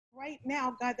right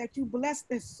now, God, that you bless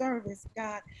this service,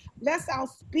 God. Bless our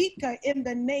speaker in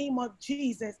the name of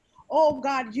Jesus. Oh,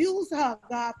 God, use her,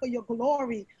 God, for your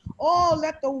glory. Oh,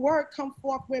 let the word come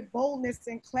forth with boldness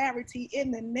and clarity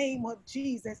in the name of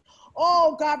Jesus.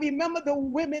 Oh, God, remember the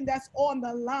women that's on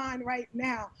the line right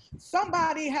now.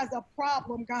 Somebody has a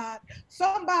problem, God.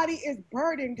 Somebody is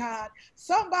burdened, God.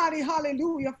 Somebody,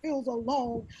 hallelujah, feels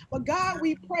alone. But God,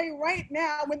 we pray right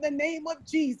now in the name of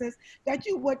Jesus that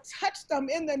you would touch them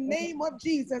in the name of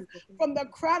Jesus from the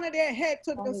crown of their head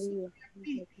to the sole of their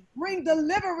feet. Bring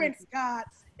deliverance, God.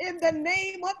 In the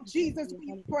name of Jesus,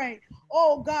 we pray.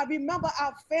 Oh, God, remember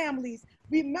our families.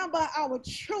 Remember our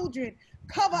children.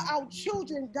 Cover our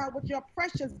children, God, with your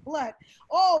precious blood.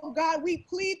 Oh, God, we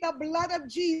plead the blood of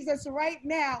Jesus right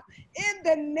now in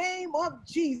the name of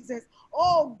Jesus.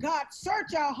 Oh, God,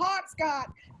 search our hearts, God.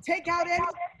 Take out anything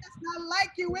that's not like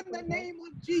you in the name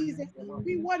of Jesus.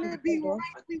 We want to be right.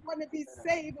 We want to be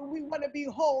saved and we want to be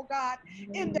whole, God,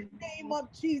 in the name of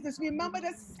Jesus. Remember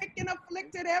the sick and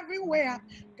afflicted everywhere.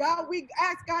 God, we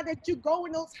ask, God, that you go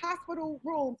in those hospital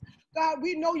rooms. God,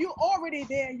 we know you're already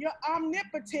there. You're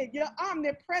omnipotent. You're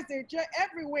omnipresent. You're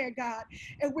everywhere, God.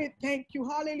 And we thank you.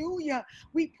 Hallelujah.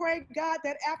 We pray, God,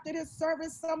 that after this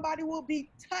service, somebody will be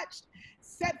touched,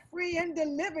 set free, and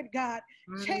delivered, God.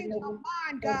 Change our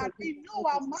mind, God. Renew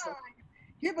our mind.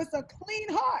 Give us a clean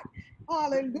heart.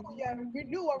 Hallelujah. And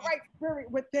renew a right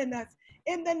spirit within us.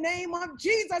 In the name of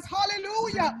Jesus.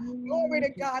 Hallelujah. Glory to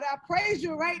God. I praise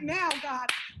you right now, God.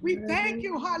 We thank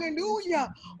you.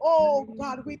 Hallelujah. Oh,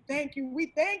 God, we thank you.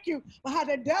 We thank you for how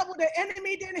the devil, the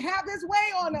enemy, didn't have his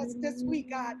way on us this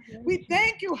week, God. We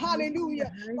thank you.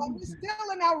 Hallelujah. But we're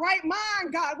still in our right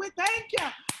mind, God. We thank you.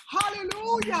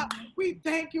 Hallelujah. We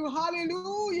thank you.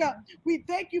 Hallelujah. We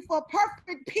thank you for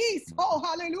perfect peace. Oh,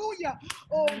 hallelujah.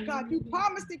 Oh, God, you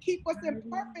promised to keep us in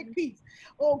perfect peace.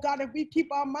 Oh, God, if we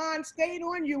keep our mind stayed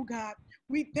on you, God,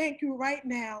 we thank you right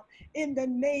now in the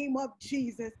name of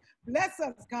Jesus. Bless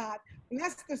us, God.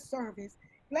 Bless the service.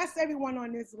 Bless everyone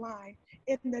on this line.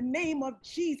 In the name of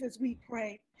Jesus, we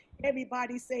pray.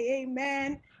 Everybody say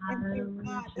amen. And thank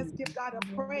God. Let's give God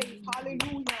a praise.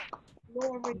 Hallelujah.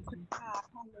 Glory to God.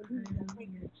 Hallelujah. Thank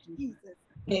you, Jesus.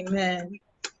 Amen.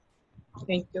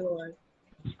 Thank you, Lord.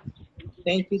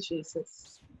 Thank you,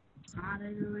 Jesus.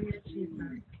 Hallelujah,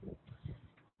 Jesus.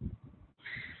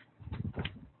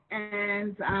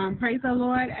 And praise the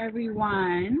Lord,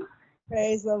 everyone.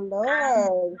 Praise the Lord.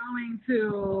 I'm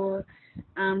going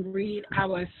to read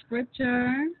our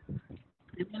scripture,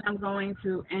 and then I'm going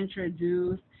to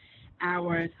introduce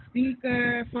our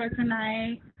speaker for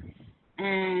tonight.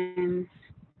 And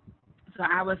so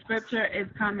our scripture is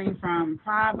coming from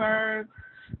Proverbs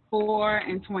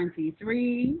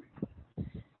 4:23.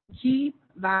 Keep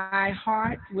thy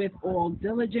heart with all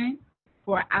diligence,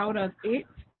 for out of it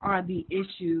are the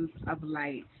issues of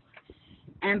life.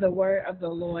 And the word of the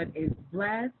Lord is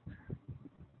blessed.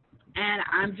 And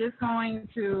I'm just going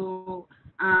to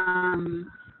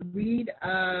read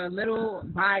a little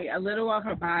of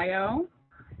her bio.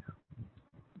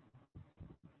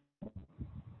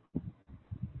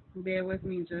 Bear with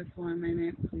me just for a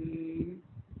minute, please.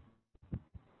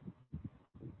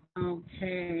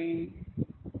 Okay.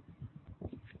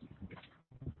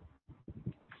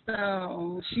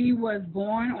 So she was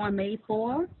born on May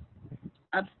 4th,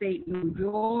 upstate New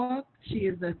York. She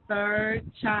is the third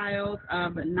child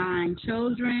of 9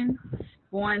 children,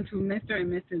 born to Mr.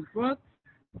 and Mrs. Brooks.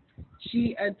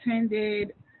 She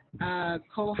attended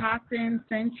Cohocton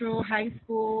Central High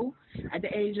School. At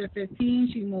the age of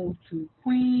 15, she moved to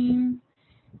Queens.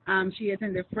 She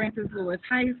attended Francis Lewis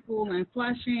High School in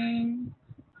Flushing.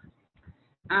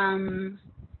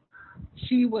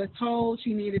 She was told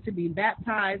she needed to be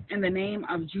baptized in the name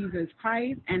of Jesus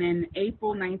Christ, and in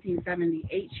April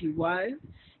 1978 she was.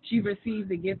 She received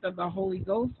the gift of the Holy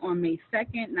Ghost on May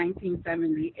 2nd,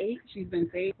 1978. She's been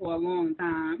saved for a long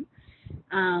time.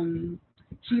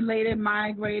 She later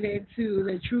migrated to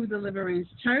the True Deliverance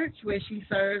Church, where she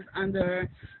served under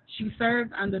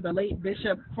the late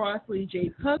Bishop Crossley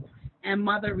J. Cook and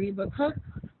Mother Reba Cook.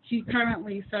 She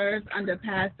currently serves under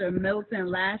Pastor Milton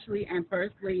Lashley and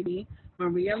First Lady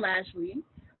Maria Lashley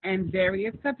in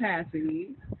various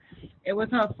capacities. It was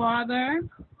her father,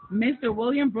 Mr.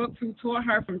 William Brooks, who taught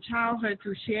her from childhood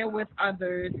to share with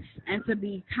others and to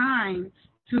be kind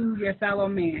to your fellow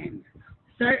man.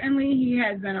 Certainly, he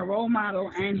has been a role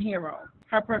model and hero.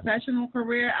 Her professional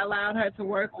career allowed her to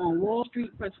work on Wall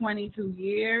Street for 22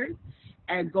 years,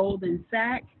 at Goldman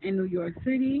Sachs in New York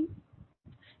City,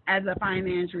 as a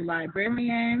financial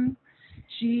librarian.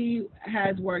 She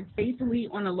has worked faithfully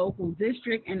on the local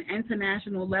district and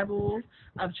international levels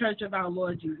of Church of Our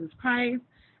Lord Jesus Christ.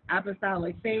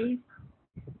 Apostolic Faith.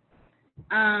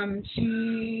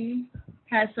 She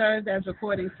has served as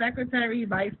recording secretary,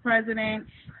 vice president,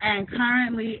 and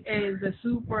currently is the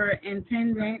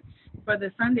superintendent for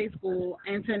the Sunday School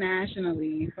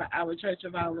internationally for our Church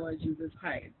of Our Lord Jesus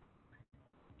Christ.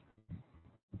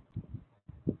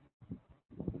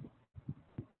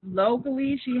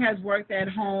 Locally, she has worked at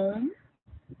home,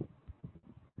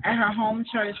 at her home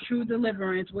church, True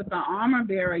Deliverance, with the Armor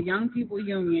Bearer Young People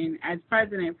Union as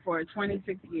president for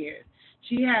 26 years.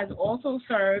 She has also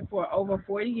served for over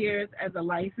 40 years as a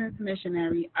licensed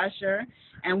missionary, usher,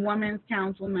 and women's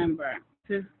council member.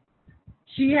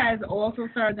 She has also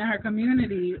served in her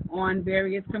community on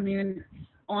various community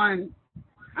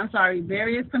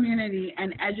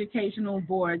and educational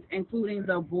boards, including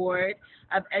the Board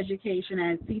of Education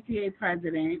as CTA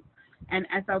president and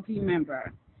SLP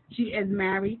member. She is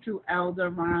married to Elder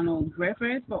Ronald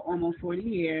Griffith for almost 40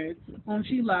 years, whom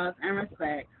she loves and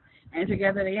respects, and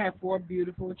together they have 4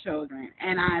 beautiful children.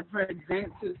 And I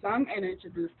present to some and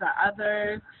introduce to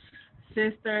others,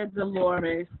 Sister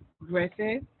Dolores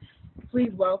Griffith.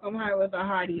 Please welcome her with a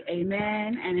hearty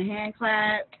amen and a hand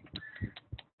clap.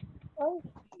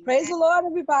 Praise the Lord,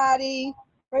 everybody.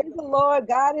 Praise the Lord.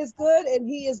 God is good, and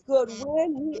he is good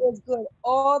when? He is good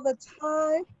all the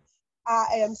time. I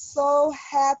am so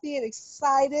happy and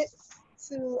excited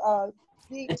to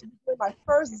be doing my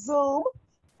first Zoom.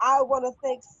 I want to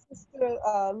thank Sister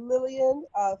Lillian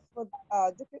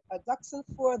Duxon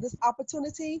for this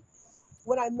opportunity.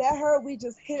 When I met her, we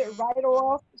just hit it right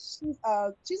off. She's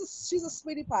a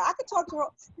sweetie pie. I could talk to her.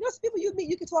 You know, people you meet,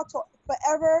 you can talk to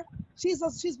forever. She's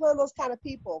one of those kind of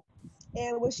people.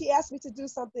 And when she asked me to do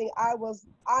something, I was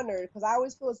honored because I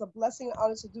always feel it's a blessing and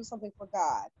honor to do something for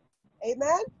God.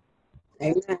 Amen.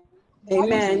 Amen.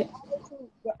 Amen.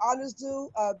 The honors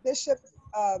due Bishop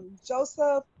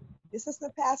Joseph, the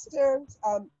assistant pastor,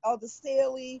 Elder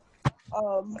Staley,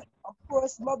 of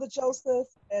course, Mother Joseph,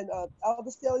 and Elder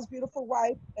Staley's beautiful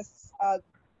wife,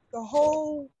 the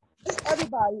whole, just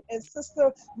everybody, and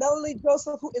Sister Melanie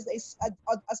Joseph, who is a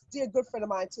dear good friend of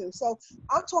mine too. So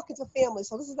I'm talking to family.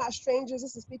 So this is not strangers.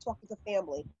 This is me talking to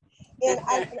family. And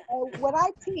when I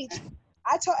teach,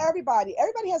 I tell everybody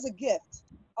has a gift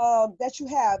that you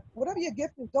have. Whatever your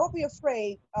gift is, don't be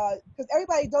afraid, because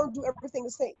everybody don't do everything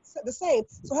the same.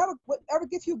 So whatever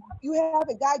gift you have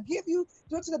and God give you,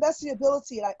 do it to the best of your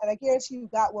ability, and I guarantee you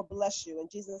God will bless you in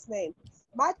Jesus' name.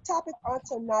 My topic on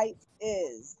tonight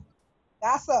is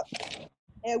gossip,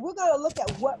 and we're going to look at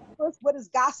what is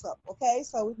gossip. Okay,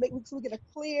 so we get a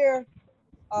clear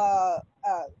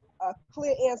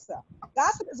answer.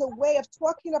 Gossip is a way of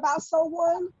talking about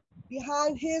someone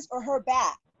behind his or her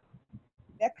back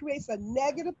that creates a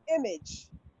negative image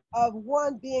of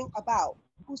one being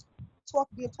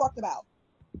being talked about.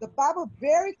 The Bible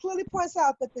very clearly points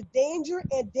out that the danger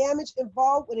and damage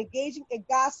involved with engaging in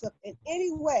gossip in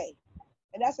any way,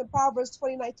 and that's in Proverbs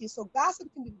 20:19. So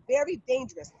gossip can be very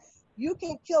dangerous. You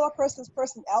can kill a person's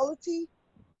personality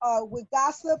with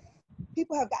gossip.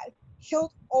 People have gotten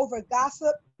killed over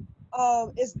gossip.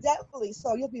 It's deadly.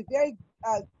 So you'll be very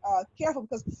careful,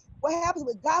 because what happens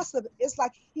with gossip is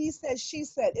like he said, she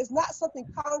said. It's not something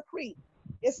concrete.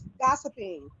 It's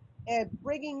gossiping and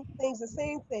bringing things and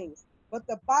saying things. But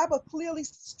the Bible clearly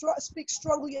speaks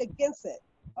strongly against it.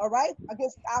 All right,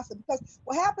 against gossip, because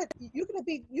what happened? You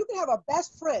can have a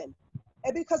best friend,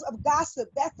 and because of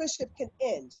gossip, that friendship can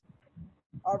end.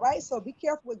 All right, so be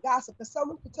careful with gossip, because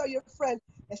someone could tell your friend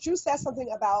that you said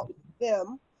something about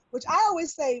them, which I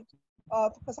always say,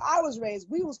 because I was raised,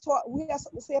 we had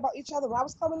something to say about each other. When I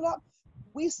was coming up,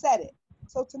 we said it.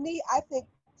 So to me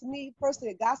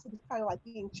personally, gossip is kind of like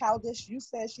being childish. You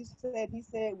said, she said, he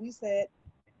said, we said,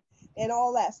 and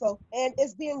all that. So, and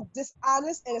it's being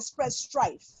dishonest, and it spreads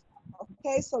strife.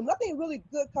 Okay, so nothing really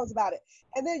good comes about it.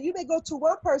 And then you may go to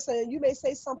one person and you may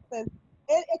say something,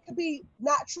 and it could be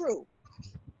not true.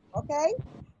 Okay,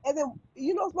 and then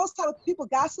most times people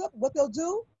gossip. What they'll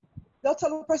do, they'll tell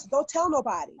the person, don't tell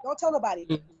nobody.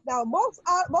 Now, most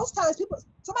times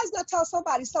somebody's gonna tell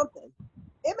somebody something.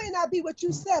 It may not be what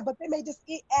you said, but they may just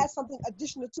add something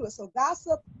additional to it. So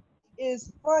gossip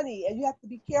is funny, and you have to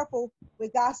be careful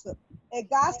with gossip. And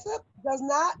gossip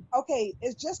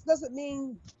it just doesn't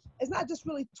mean, it's not just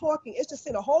really talking. It's just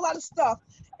saying a whole lot of stuff.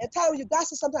 And when you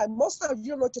gossip, most times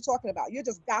you don't know what you're talking about. You're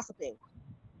just gossiping.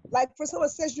 Like for someone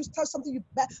says you touch something,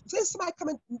 say somebody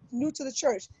coming new to the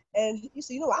church, and you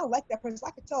say, I don't like that person.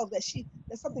 I could tell that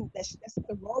there's something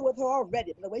wrong with her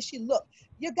already. The way she looked,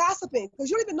 you're gossiping because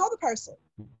you don't even know the person.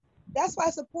 That's why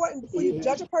it's important before you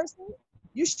judge a person.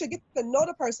 You should get to know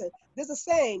the person. There's a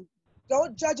saying,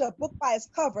 don't judge a book by its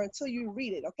cover until you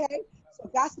read it. Okay, so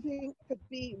gossiping could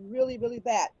be really, really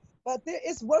bad. But there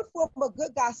is one form of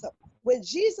good gossip. When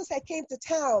Jesus had came to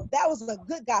town, that was a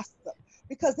good gossip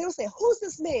because they would say, who's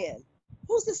this man?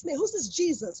 Who's this man? Who's this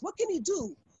Jesus? What can he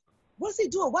do? What's he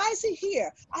doing? Why is he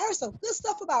here? I heard some good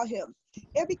stuff about him.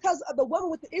 And because of the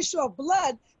woman with the issue of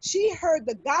blood, she heard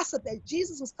the gossip that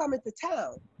Jesus was coming to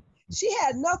town. She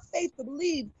had enough faith to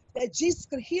believe that Jesus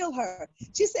could heal her.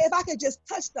 She said, if I could just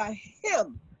touch the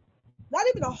hem, not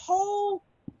even a whole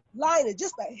lining,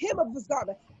 just the hem of his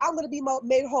garment, I'm going to be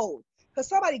made whole. Because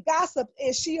somebody gossiped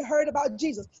and she heard about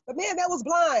Jesus. The man that was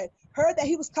blind heard that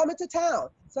he was coming to town.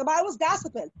 Somebody was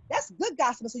gossiping. That's good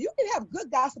gossiping. So you can have good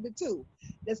gossiping too.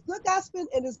 There's good gossiping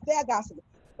and there's bad gossiping.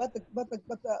 But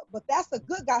that's the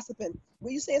good gossiping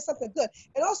when you say something good.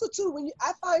 And also too,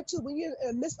 I find too, when you're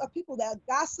in the midst of people that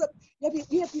gossip,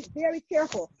 you have to be very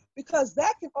careful because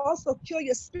that can also kill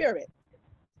your spirit.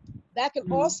 That can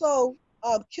also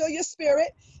kill your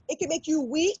spirit. It can make you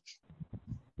weak.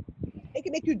 It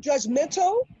can make you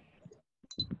judgmental.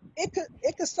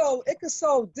 It could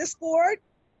sow discord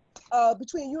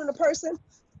between you and the person.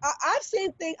 I've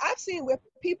seen where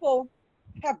people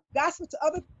have gossiped to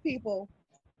other people,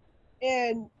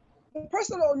 and the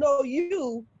person don't know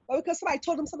you, but because somebody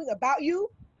told them something about you,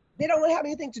 they don't want to have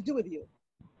anything to do with you.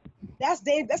 That's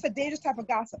a dangerous type of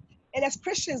gossip. And as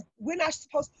Christians, we're not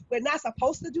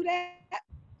supposed to do that.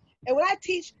 And when I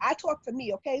teach, I talk to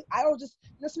me, okay? I don't just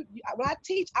listen. When I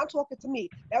teach, I'm talking to me.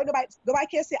 Now, nobody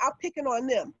can say I'm picking on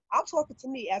them. I'm talking to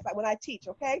me when I teach,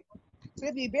 okay? So you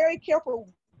have to be very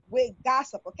careful with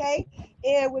gossip, okay?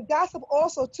 And with gossip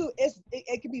also, too,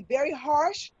 it can be very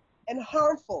harsh and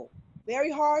harmful.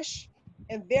 Very harsh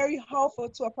and very harmful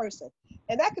to a person.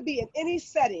 And that could be in any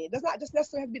setting. It does not just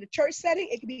necessarily have to be the church setting.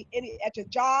 It could be at your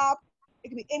job. It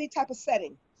could be any type of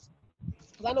setting.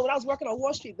 Because I know when I was working on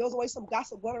Wall Street, there was always some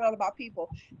gossip going around about people,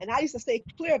 and I used to stay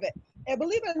clear of it. And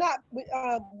believe it or not,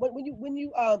 when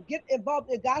you get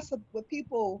involved in gossip with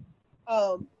people,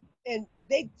 and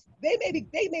they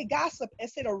may gossip and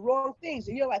say the wrong things,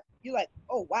 and you're like,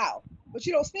 oh wow, but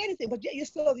you don't say anything, but yet you're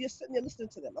sitting there listening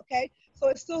to them. Okay, so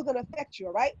it's still going to affect you,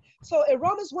 all right? So in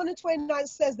Romans 1:29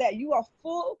 says that you are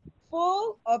full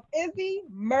of envy,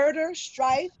 murder,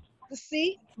 strife,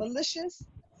 deceit, malicious,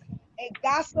 and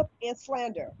gossip and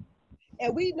slander.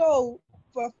 And we know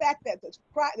for a fact that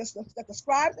the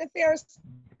scribes and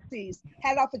Pharisees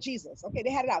had it out for Jesus. Okay,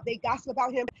 they had it out. They gossiped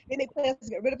about him. They made plans to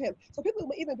get rid of him. So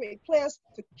people even make plans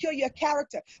to kill your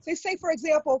character. So say, for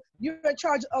example, you're in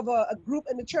charge of a group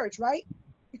in the church, right?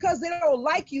 Because they don't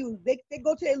like you, they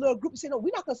go to their little group and say, no,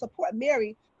 we're not going to support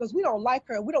Mary because we don't like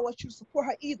her. And we don't want you to support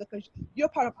her either because you're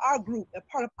part of our group and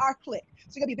part of our clique.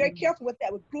 So you got to be very careful with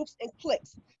that, with groups and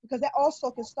cliques, because that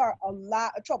also can start a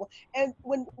lot of trouble. And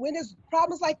when there's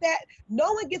problems like that,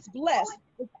 no one gets blessed.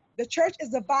 The church is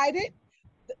divided.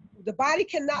 The body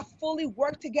cannot fully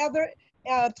work together,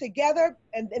 and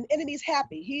the enemy's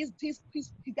happy. He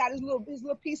got his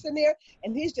little piece in there,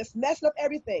 and he's just messing up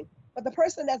everything. But the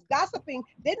person that's gossiping,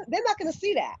 they're not going to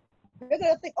see that. They're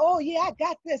going to think, oh yeah, I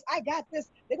got this.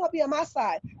 They're going to be on my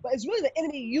side. But it's really the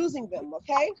enemy using them.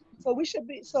 Okay, so we should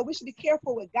be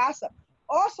careful with gossip.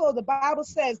 Also, the Bible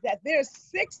says that there's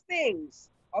 6 things,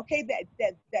 okay,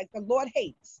 that the Lord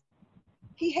hates.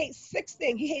 He hates 6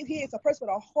 things. He hates a person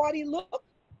with a haughty look,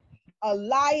 a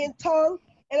lying tongue.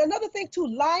 And another thing too,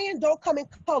 lying don't come in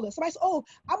colors. Somebody says, oh,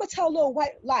 I'm going to tell a little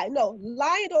white lie. No,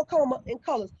 lying don't come in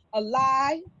colors. A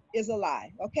lie is a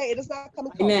lie, okay? It does not come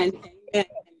in colors. Amen. Amen.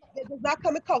 It does not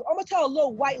come in colors. I'm going to tell a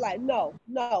little white lie. No,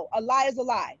 a lie is a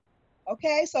lie,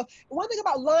 okay? So one thing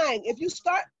about lying, if you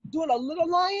start doing a little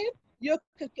lying, you'll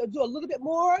do a little bit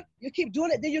more, you keep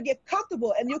doing it, then you'll get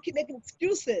comfortable and you'll keep making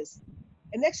excuses.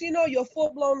 And next thing you know, you're a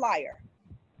full-blown liar.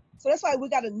 So that's why we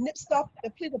got to nip stuff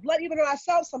and plead the blood even on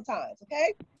ourselves sometimes,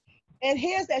 okay? And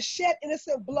hands that shed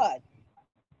innocent blood,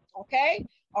 okay?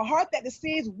 A heart that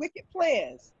deceives wicked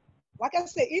plans. Like I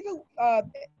said, even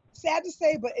sad to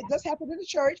say, but it does happen in the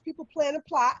church. People plan and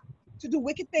plot to do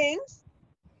wicked things.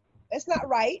 That's not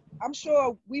right. I'm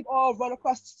sure we've all run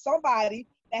across somebody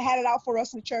that had it out for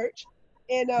us in the church.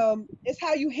 And it's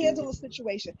how you handle the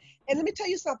situation. And let me tell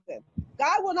you something.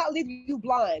 God will not leave you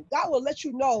blind. God will let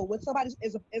you know when somebody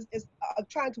is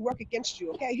trying to work against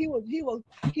you. Okay, He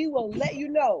will let you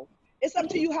know. It's up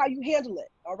to you how you handle it.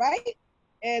 All right,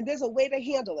 and there's a way to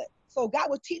handle it. So God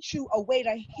will teach you a way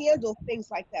to handle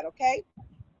things like that. Okay,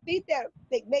 feet that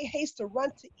they make haste to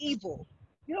run to evil.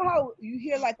 You know how you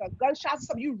hear like a gunshot or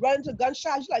something, you run to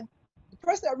gunshots, you're like, the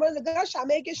person that runs a gunshot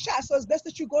may get shot. So it's best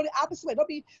that you go the opposite way. Don't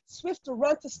be swift to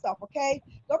run to stuff, okay?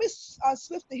 Don't be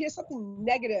swift to hear something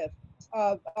negative.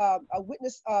 A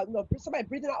witness, somebody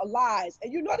breathing out lies,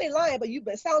 and you know they're lying, but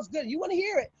it sounds good. You want to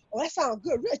hear it. Oh, that sounds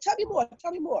good. Really? Tell me more.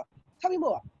 Tell me more. Tell me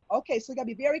more. Okay, so you gotta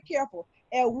be very careful.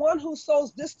 And one who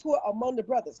sows discord among the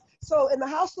brothers. So in the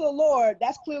house of the Lord,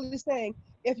 that's clearly saying,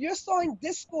 if you're sowing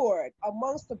discord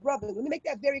amongst the brothers, let me make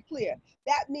that very clear.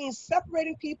 That means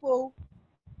separating people,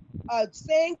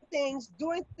 saying things,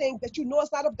 doing things that you know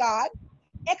is not of God,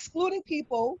 excluding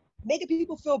people, making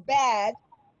people feel bad,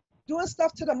 doing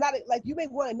stuff to them. Not like you may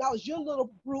want to acknowledge your little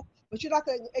group, but you're not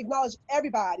going to acknowledge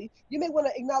everybody. You may want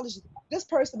to acknowledge this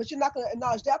person, but you're not going to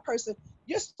acknowledge that person.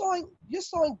 You're sowing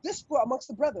discord amongst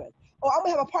the brethren. Oh, I'm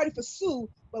gonna have a party for Sue,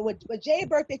 but when Jay's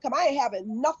birthday come, I ain't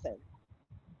having nothing.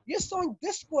 You're sowing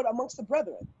discord amongst the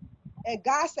brethren, and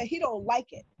God said He don't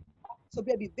like it. So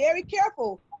be very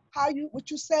careful what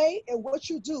you say and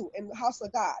what you do in the house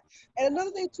of God. And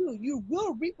another thing too, you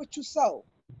will reap what you sow,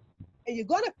 and you're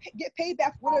gonna get paid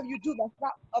back for whatever you do that's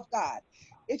not of God.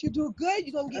 If you do good,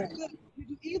 you're gonna get good. If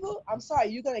you do evil, I'm sorry,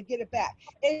 you're gonna get it back.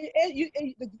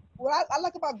 What I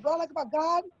like about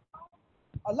God,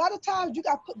 a lot of times you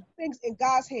got to put things in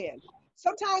God's hand.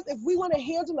 Sometimes if we want to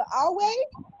handle it our way,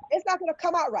 it's not going to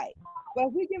come out right. But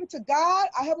if we give it to God,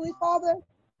 our Heavenly Father,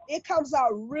 it comes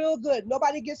out real good.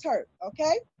 Nobody gets hurt,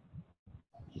 okay?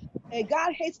 And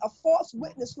God hates a false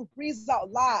witness who breathes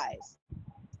out lies,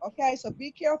 okay? So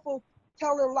be careful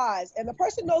telling lies. And the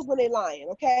person knows when they're lying,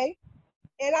 okay?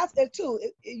 And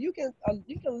you can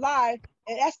lie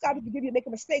and ask God to forgive you and make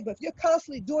a mistake. But if you're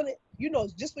constantly doing it, you know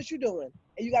just what you're doing,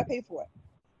 and you got to pay for it.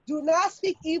 Do not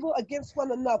speak evil against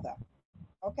one another,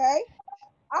 okay?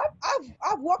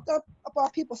 I've walked up on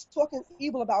people talking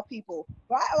evil about people,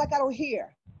 but I don't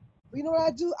hear. But you know what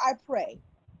I do? I pray.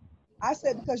 I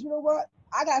said, because you know what?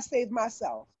 I got to save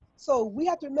myself. So we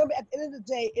have to remember at the end of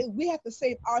the day, we have to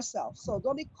save ourselves. So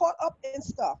don't be caught up in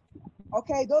stuff,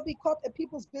 okay? Don't be caught in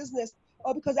people's business,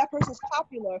 or because that person's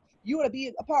popular, you want to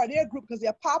be a part of their group because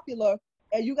they're popular,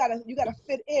 and you gotta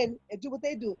fit in and do what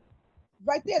they do.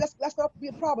 Right there, that's not be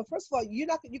a problem. First of all, you're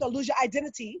gonna lose your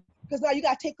identity because now you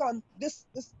gotta take on this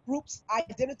group's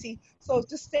identity. So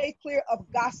just stay clear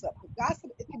of gossip.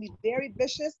 Gossip, it can be very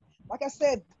vicious. Like I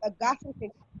said, a gossip can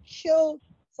kill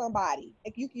somebody.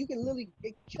 You can literally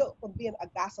get killed from being a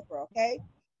gossiper. Okay,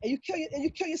 and you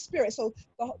kill your spirit. So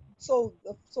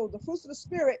the fruits of the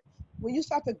spirit, when you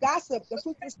start to gossip, the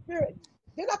fruits of the spirit,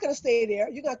 they're not going to stay there.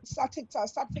 You're going to start to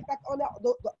take back on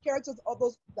the characters of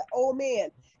the old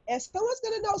man. And someone's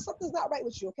going to know something's not right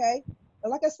with you, okay?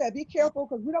 And like I said, be careful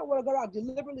because we don't want to go around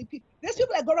deliberately. There's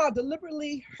people that go around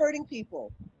deliberately hurting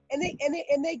people, and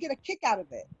they get a kick out of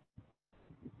it.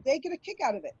 They get a kick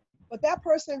out of it. But that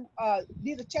person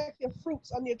needs to check their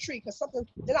fruits on their tree because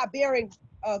they're not bearing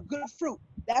good fruit.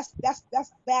 That's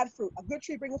bad fruit. A good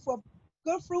tree bringing forth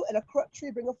good fruit, and a corrupt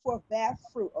tree bringing forth bad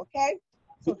fruit, okay?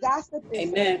 So gossip is,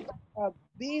 Amen.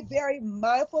 Be very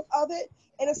mindful of it.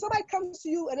 And if somebody comes to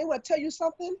you and they want to tell you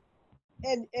something,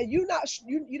 and you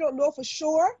don't know for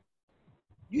sure,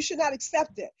 you should not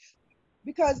accept it.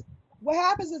 Because what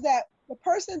happens is that the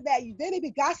person that they may be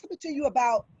gossiping to you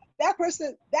about, that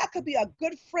person, that could be a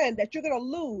good friend that you're going to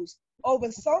lose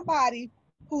over somebody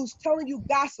who's telling you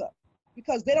gossip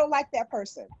because they don't like that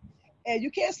person. And you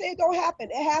can't say it don't happen.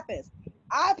 It happens.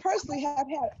 I personally have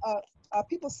had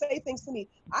people say things to me.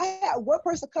 I had one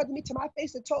person come to me to my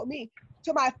face and told me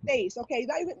to my face, okay,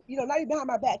 not even behind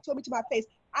my back, told me to my face,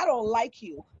 I don't like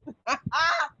you. And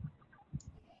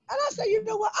I said, you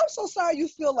know what? I'm so sorry you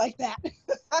feel like that.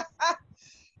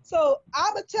 So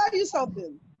I'm going to tell you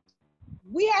something.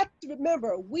 We have to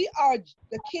remember, we are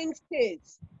the King's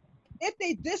kids. If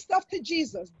they did stuff to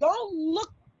Jesus, don't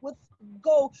look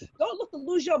to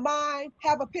lose your mind,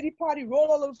 have a pity party,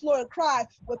 roll on the floor and cry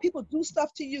when people do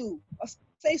stuff to you or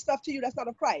say stuff to you that's not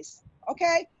of Christ.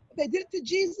 Okay? If they did it to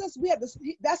Jesus,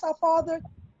 that's our Father.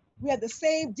 We have the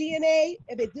same DNA.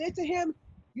 If they did it to him,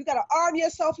 you got to arm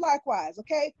yourself likewise,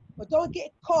 okay? But don't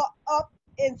get caught up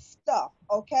in stuff,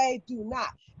 okay? Do not.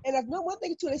 And there's one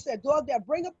thing too, they said, dog that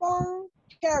bring a bone,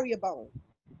 carry a bone.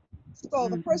 So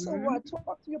the person who want to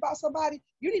talk to you about somebody,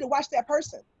 you need to watch that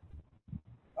person.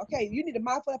 Okay, you need to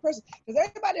mindful that person. Because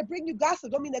everybody that bring you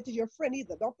gossip don't mean that they're your friend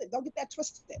either. Don't get that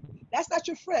twisted. That's not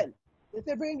your friend. If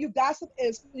they're bringing you gossip,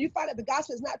 you find that the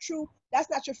gossip is not true, that's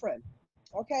not your friend.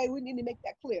 Okay, we need to make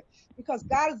that clear. Because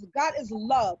God is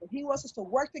love. And he wants us to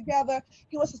work together.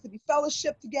 He wants us to be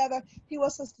fellowship together. He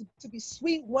wants us to be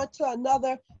sweet one to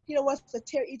another. He don't want us to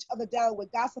tear each other down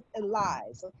with gossip and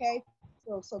lies. Okay,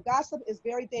 So gossip is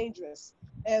very dangerous.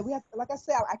 And we have, like I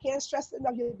said, I can't stress it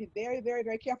enough. You have to be very, very,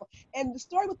 very careful. And the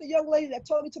story with the young lady that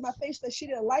told me to my face that she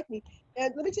didn't like me.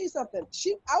 And let me tell you something.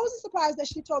 I wasn't surprised that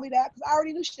she told me that because I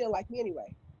already knew she didn't like me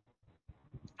anyway.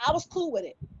 I was cool with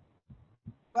it.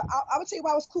 But I would tell you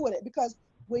why I was cool with it, because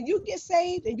when you get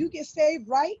saved and you get saved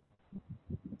right,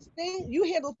 you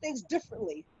handle things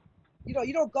differently. You know,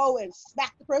 you don't go and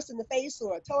smack the person in the face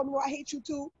or tell them, no, I hate you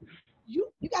too. You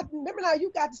got, remember now,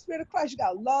 you got the Spirit of Christ. You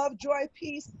got love, joy,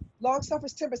 peace, long suffering,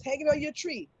 temperance hanging on your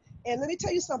tree. And let me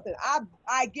tell you something.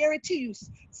 I guarantee you,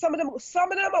 some of them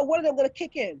are one of them going to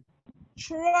kick in.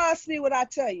 Trust me when I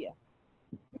tell you.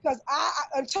 Because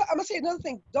I'm going to say another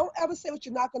thing. Don't ever say what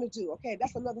you're not going to do. Okay,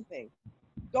 that's another thing.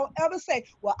 Don't ever say,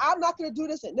 well, I'm not going to do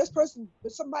this, and this person,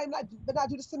 somebody not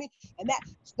do this to me, and that.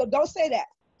 So don't say that.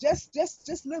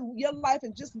 Just live your life,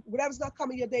 and just whatever's not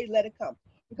coming your day, let it come.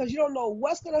 Because you don't know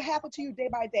what's going to happen to you day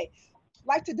by day.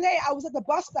 Like today, I was at the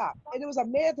bus stop, and there was a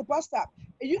man at the bus stop.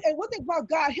 And one thing about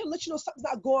God, he'll let you know something's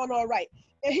not going on right.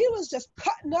 And he was just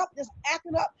cutting up, just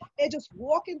acting up, and just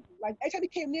walking. Like every time he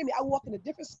came near me, I walk in a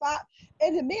different spot.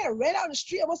 And the man ran out in the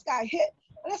street, almost got hit.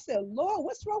 And I said, Lord,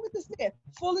 what's wrong with this man?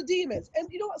 Full of demons. And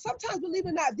you know what? Sometimes, believe it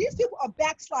or not, these people are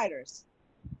backsliders.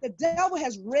 The devil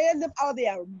has ran them out of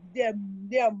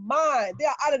their mind. They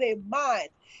are out of their mind.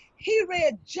 He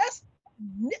ran, just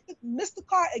missed the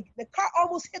car. The car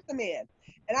almost hit the man.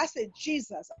 And I said,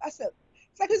 Jesus. I said,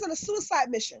 it's like he's on a suicide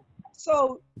mission.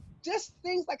 So just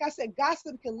things, like I said,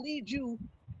 gossip can lead you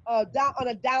down on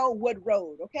a downward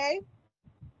road, okay?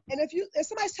 And if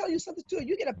somebody's telling you something too,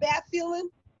 you get a bad feeling,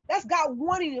 that's God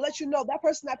wanting to let you know that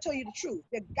person not telling you the truth.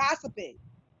 They're gossiping.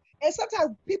 And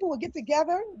sometimes people will get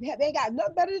together. They ain't got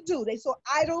nothing better to do. They so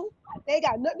idle. They ain't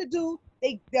got nothing to do.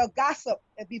 They'll gossip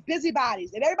and be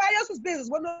busybodies. And everybody else's business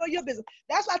won't know your business.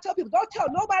 That's why I tell people, don't tell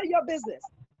nobody your business.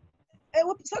 And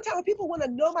sometimes when people want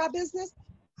to know my business,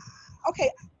 okay,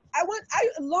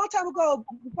 a long time ago,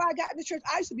 before I got in the church,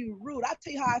 I used to be rude. I'll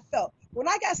tell you how I felt. When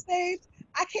I got saved,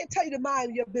 I can't tell you to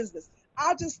mind your business.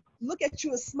 I'll just look at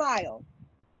you and smile.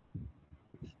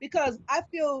 Because I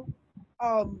feel,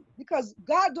 because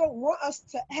God don't want us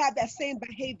to have that same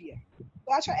behavior.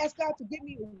 So I try to ask God to give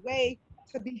me a way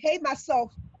to behave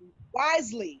myself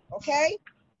wisely, okay?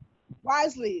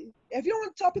 Wisely. If you don't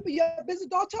want to tell people your business,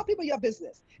 don't tell people your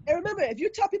business. And remember, if you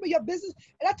tell people your business,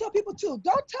 and I tell people too,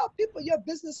 don't tell people your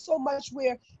business so much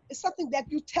where it's something that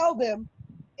you tell them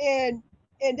and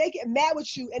they get mad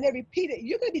with you and they repeat it.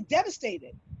 You're going to be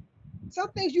devastated.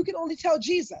 Some things you can only tell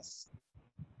Jesus,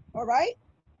 all right?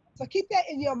 So keep that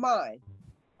in your mind,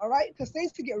 all right? Because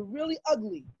things could get really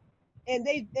ugly. And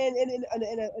in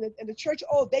the church,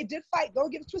 they did fight.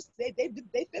 Don't get it twisted.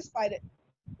 They fist fight it.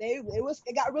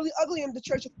 It got really ugly in the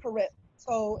church of Corinth.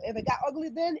 So if it got ugly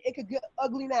then, it could get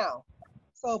ugly now.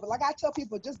 So, but like I tell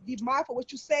people, just be mindful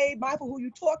what you say, mindful who you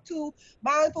talk to,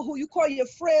 mindful who you call your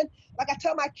friend. Like I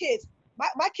tell my kids,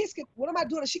 my kids can, one of my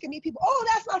daughters, she can meet people. Oh,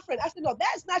 that's my friend. I said, no,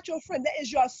 that is not your friend. That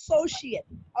is your associate.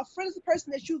 A friend is a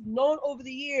person that you've known over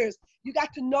the years. You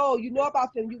got to know, you know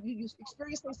about them. You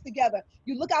experience things together.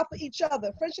 You look out for each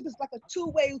other. Friendship is like a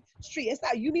two-way street. It's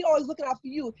not me always looking out for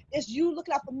you. It's you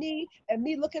looking out for me and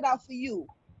me looking out for you.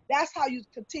 That's how you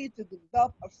continue to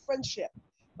develop a friendship.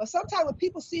 But sometimes when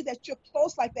people see that you're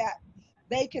close like that,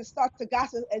 they can start to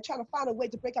gossip and try to find a way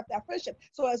to break up that friendship.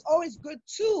 So it's always good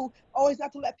to always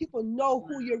not to let people know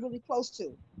who you're really close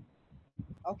to.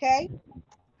 Okay?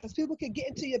 Because people can get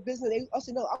into your business. They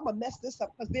also know, I'm gonna mess this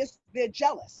up because they're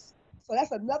jealous. So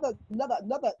that's another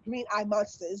green eye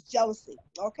monster is jealousy.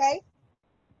 Okay?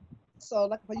 So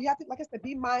but you have to, like I said,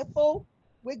 be mindful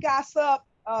with gossip.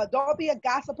 Don't be a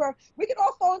gossiper. We can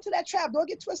all fall into that trap. Don't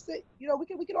get twisted. You know, we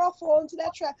can all fall into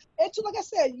that trap. And like I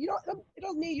said, it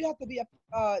doesn't mean you have to be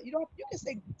you can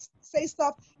say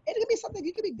stuff. It can be something,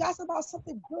 you can be gossiping about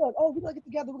something good. Oh, we're gonna get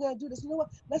together, we're gonna do this. You know what?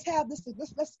 Let's have this,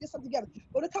 let's get something together.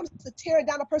 But when it comes to tearing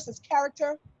down a person's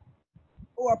character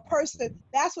or a person,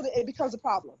 that's when it becomes a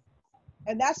problem.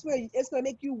 And that's where it's gonna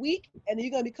make you weak, and then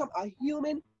you're gonna become a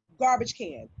human garbage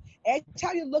can. Every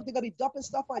time you look, they're going to be dumping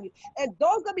stuff on you. And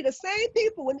those going to be the same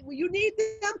people. When you need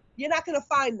them, you're not going to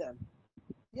find them.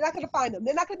 You're not going to find them.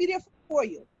 They're not going to be there for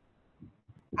you.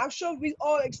 I'm sure we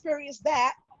all experienced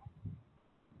that.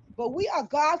 But we are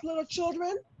God's little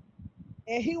children,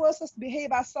 and he wants us to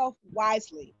behave ourselves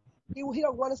wisely. He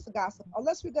don't want us to gossip.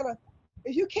 Unless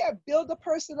if you can't build a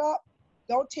person up,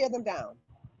 don't tear them down.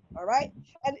 All right?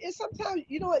 And it's sometimes,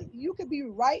 you know what, you could be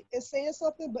right in saying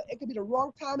something, but it could be the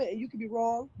wrong time and you could be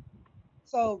wrong.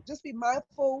 So just be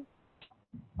mindful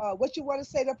what you want to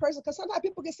say to a person, because sometimes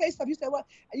people can say stuff. You say, well,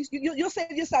 you'll say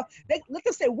to yourself, let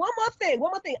them say one more thing.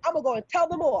 I'm going to go and tell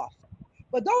them off.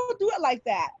 But don't do it like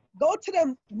that. Go to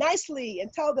them nicely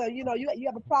and tell them, you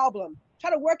have a problem. Try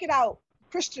to work it out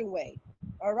Christian way.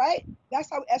 All right? That's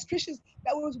how, as Christians,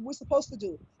 that was we're supposed to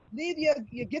do. Leave your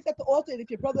gift at the altar, and if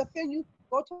your brother offend you,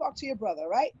 go talk to your brother,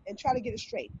 right? And try to get it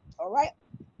straight. All right?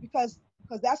 Because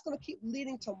that's going to keep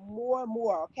leading to more and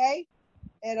more, okay?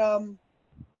 And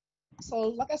so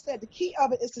like I said, the key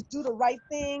of it is to do the right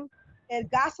thing. And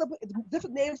gossip,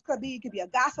 different names could be. It could be a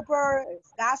gossiper,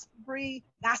 gossipy,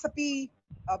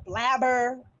 a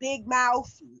blabber, big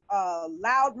mouth,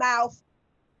 loud mouth,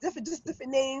 just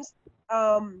different names.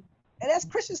 And as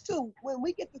Christians too, when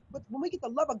we get the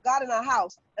love of God in our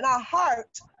house and our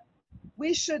heart,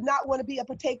 we should not want to be a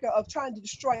partaker of trying to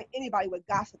destroy anybody with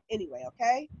gossip anyway.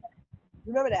 Okay,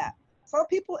 remember that. Some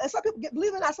people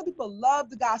believe it or not, some people love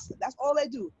the gossip. That's all they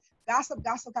do. Gossip,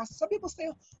 gossip, gossip. Some people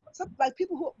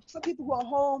who are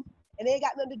home and they ain't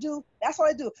got nothing to do. That's all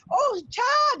they do. Oh,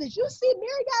 child, did you see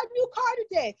Mary got a new car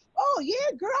today? Oh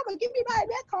yeah, girl, I'm gonna give me right in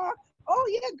that car. Oh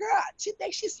yeah, girl, she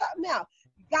thinks she's something now.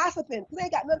 Gossiping, they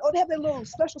ain't got nothing. Oh, they have their little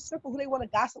special circle who they want to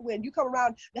gossip with, and you come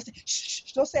around and say,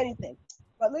 shh, don't say anything.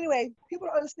 But anyway, people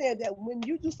don't understand that when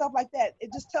you do stuff like that,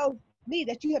 it just tells me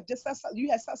that you have just said something. You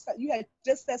had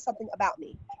just said something about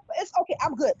me. But it's okay.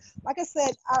 I'm good. Like I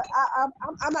said, I'm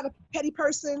not a petty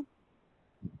person.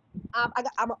 I'm an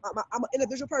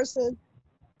individual person.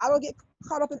 I don't get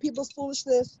caught up in people's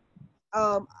foolishness.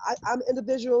 I'm an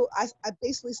individual. I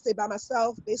basically stay by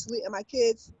myself, basically, and my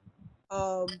kids.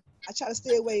 I try to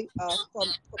stay away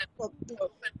from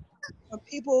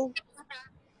people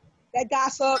that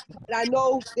gossip, and I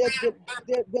know they're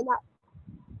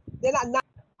not.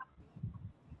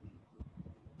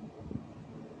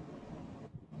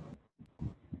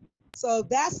 So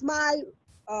that's my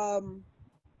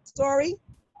story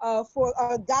for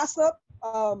gossip.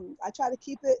 I try to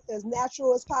keep it as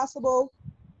natural as possible.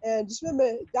 And just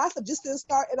remember, gossip just didn't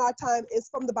start in our time. It's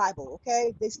from the Bible,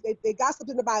 okay? They gossiped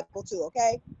in the Bible too,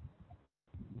 okay?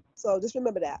 So just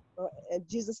remember that. In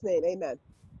Jesus' name, amen.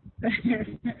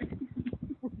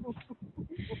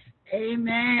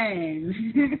 Amen.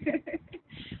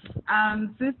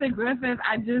 Sister Griffith,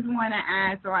 I just want to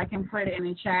add so I can put it in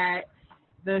the chat,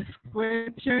 the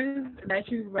scriptures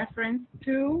that you referenced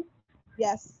to.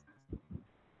 Yes.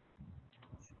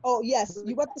 Oh, yes.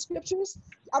 You want the scriptures?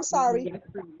 I'm sorry. Yes,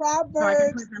 Proverbs. So I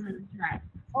can put them in the chat.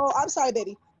 Oh, I'm sorry,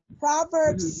 baby.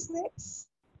 Proverbs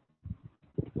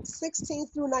 6:16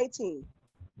 through 19.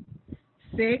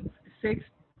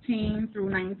 6:16 through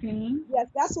 19. Yes,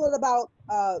 that's what about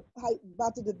the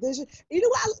division. You know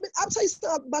what? I'll tell you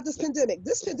something about this pandemic.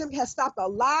 This pandemic has stopped a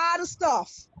lot of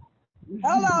stuff.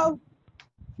 Hello.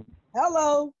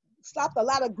 Stopped a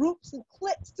lot of groups and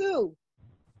cliques too.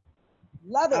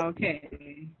 Love it.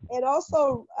 Okay. And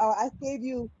also, I gave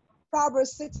you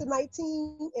Proverbs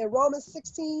 6:19 and Romans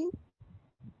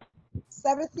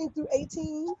 16:17 through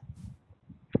 18.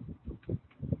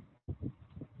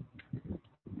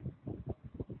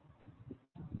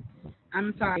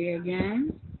 I'm sorry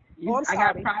again. I'm sorry.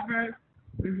 I got Proverbs.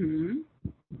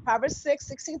 Proverbs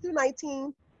 6:16 through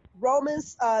 19.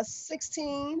 Romans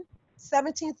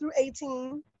 16:17 through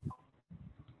 18.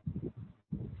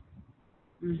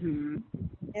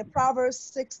 And Proverbs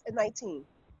 6:19.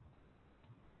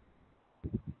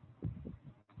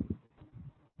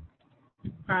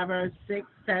 Proverbs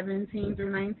 6:17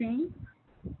 through 19.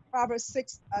 Proverbs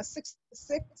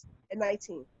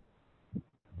 6:19.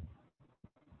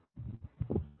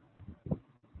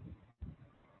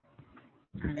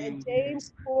 And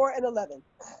James 4:11.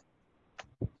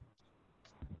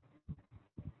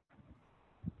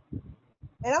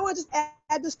 And I want to just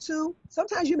add this too.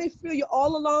 Sometimes you may feel you're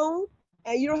all alone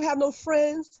and you don't have no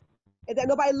friends and that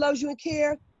nobody loves you and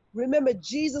care. Remember,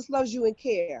 Jesus loves you and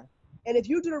care. And if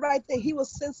you do the right thing, he will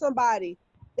send somebody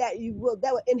that will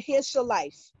enhance your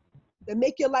life, that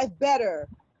make your life better.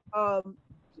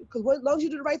 Because as long as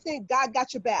you do the right thing, God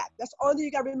got your back. That's the only thing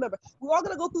you got to remember. We're all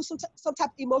going to go through some type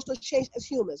of emotional change as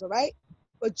humans, all right?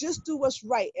 But just do what's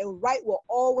right, and right will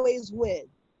always win.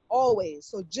 Always.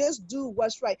 So just do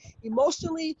what's right.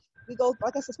 Emotionally, we go,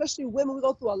 like I said, especially women, we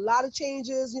go through a lot of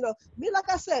changes. You know, me, like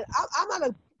I said, I'm not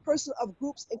a person of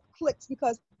groups and cliques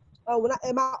because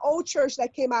in my old church that I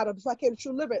came out of before I came to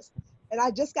True Deliverance, and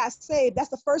I just got saved, that's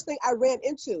the first thing I ran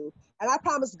into. And I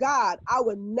promised God I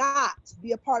would not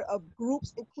be a part of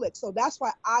groups and cliques. So that's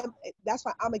why I'm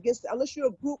against it. Unless you're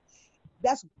a group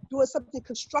that's doing something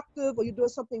constructive or you're doing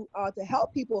something to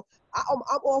help people, I'm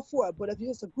all for it. But if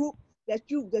it's a group that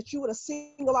you want to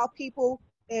single out people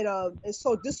and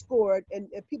sow discord and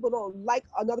people don't like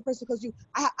another person because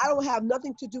I don't have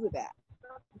nothing to do with that,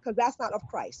 because that's not of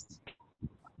Christ.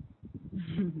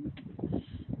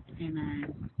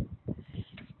 Amen.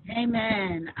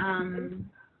 Amen.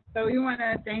 So we want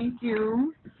to thank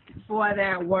you for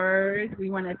that word.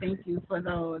 We want to thank you for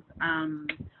those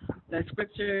the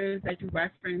scriptures that you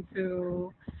referenced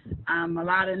to, a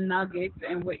lot of nuggets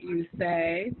in what you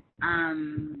said.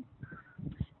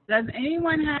 Does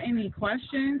anyone have any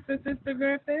questions for Sister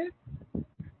Griffith?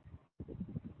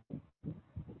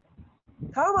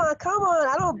 Come on.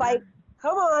 I don't bite.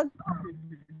 Come on.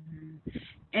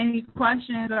 Any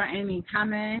questions or any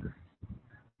comments?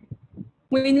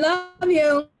 We love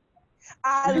you.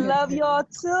 I love y'all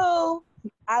too.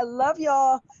 I love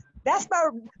y'all. That's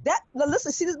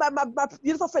listen, she is my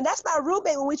beautiful friend. That's my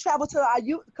roommate when we travel to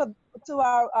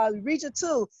our region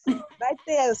too. Right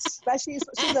there. She's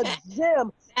a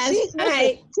gem. That's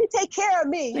right. She take care of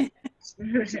me. She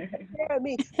take care of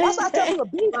me. That's why I tell people,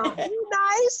 be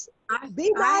nice.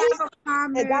 Be nice.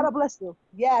 And God bless you.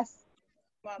 Yes.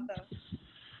 Mother.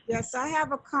 Yes, I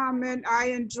have a comment. I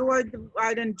enjoyed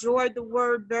the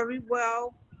word very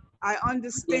well. I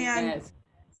understand Yes.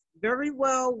 very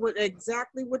well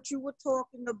exactly what you were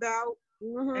talking about.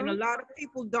 Mm-hmm. And a lot of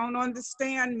people don't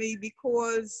understand me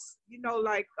because,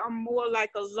 like I'm more like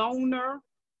a loner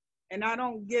and I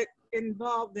don't get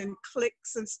involved in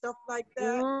cliques and stuff like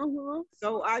that. Mm-hmm.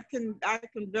 So I can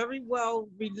very well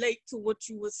relate to what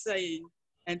you were saying.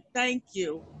 And thank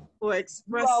you for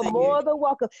expressing You are more it. than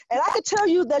welcome. And I can tell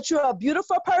you that you're a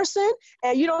beautiful person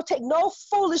and you don't take no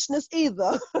foolishness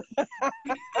either.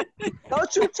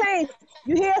 Don't you change.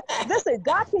 You hear? Listen,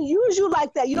 God can use you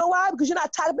like that. You know why? Because you're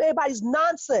not tied up with everybody's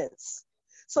nonsense.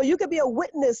 So you can be a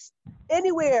witness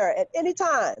anywhere at any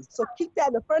time. So keep that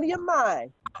in the front of your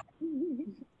mind.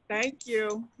 Thank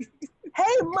you.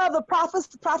 Hey, Mother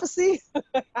Prophecy.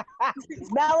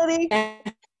 Melody.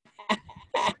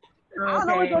 I don't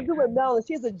know what you're going to do with Melody.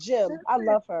 She's a gem. I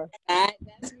love her. I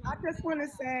just want to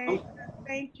say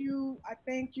thank you. I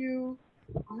thank you,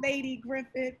 Lady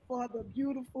Griffith, for the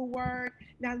beautiful word.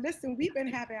 Now, listen, we've been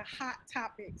having hot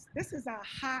topics. This is a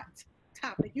hot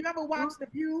topic. You ever watch The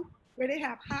View where they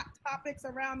have hot topics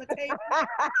around the table?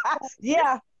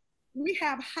 Yeah. We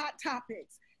have hot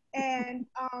topics. And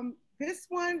this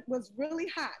one was really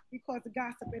hot because of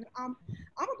gossiping. I'm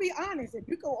going to be honest. If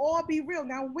you can all be real.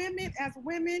 Now, women, as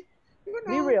women,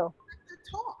 be real.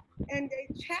 To talk and they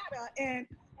chatter and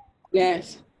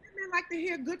Yes. women like to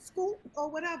hear good scoop or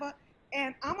whatever.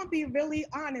 And I'm gonna be really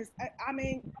honest. I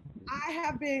mean, I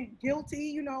have been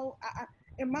guilty. In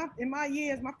my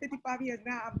years, my 55 years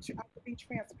now, I'm to be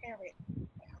transparent.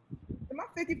 In my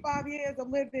 55 years of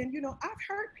living, I've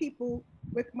hurt people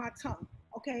with my tongue.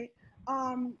 Okay,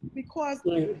 because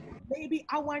maybe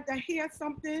I wanted to hear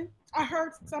something. I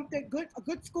heard something good, a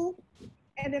good scoop,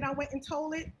 and then I went and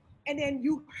told it. And then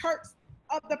you hurt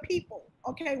other people,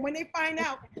 okay? When they find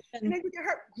out, and then you get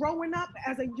hurt growing up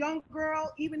as a young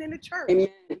girl, even in the church. Amen.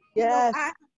 Yes. I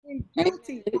have been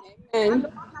guilty. Amen. I know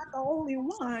I'm not the only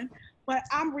one, but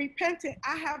I'm repentant.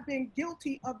 I have been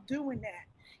guilty of doing that.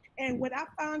 And when I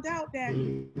found out that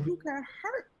you can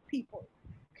hurt people,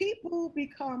 people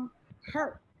become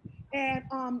hurt. And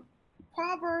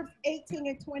Proverbs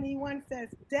 18:21 says,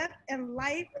 death and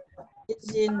life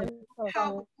is in the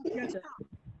power of your tongue.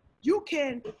 You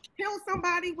can kill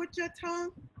somebody with your tongue,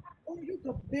 or you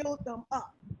can build them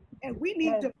up. And we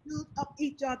need to build up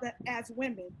each other as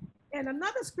women. And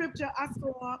another scripture I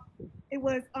saw, it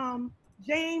was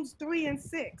James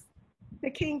 3:6,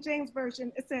 the King James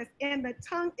Version. It says, and the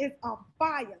tongue is a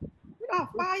fire. You know,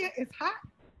 fire is hot.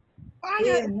 Fire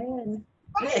is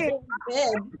hot.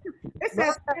 It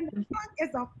says, and the tongue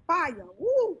is a fire.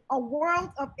 Woo, a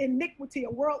world of iniquity, a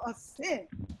world of sin.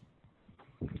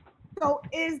 So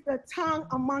is the tongue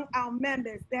among our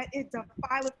members that it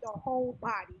defileth the whole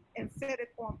body and setteth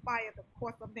on fire the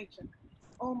course of nature.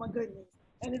 Oh my goodness.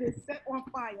 And it is set on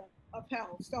fire of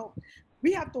hell. So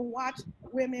we have to watch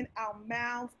women, our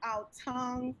mouths, our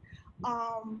tongues,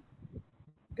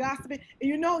 gossiping.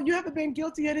 You ever been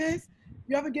guilty of this?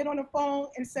 You ever get on the phone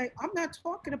and say, I'm not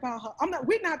talking about her.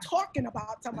 We're not talking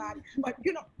about somebody. But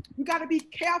you got to be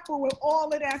careful with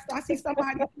all of that stuff. I see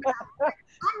somebody,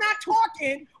 I'm not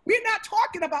talking. We're not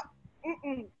talking about,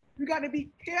 You got to be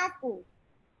careful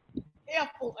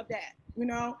of that,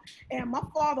 And my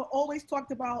father always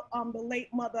talked about the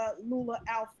late mother, Lula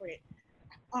Alfred,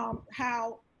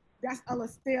 how that's Ella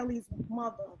Staley's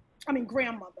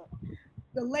grandmother.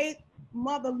 The late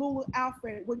mother, Lula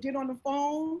Alfred, would get on the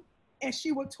phone and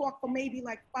she would talk for maybe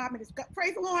like 5 minutes.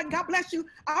 Praise the Lord, God bless you.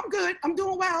 I'm good, I'm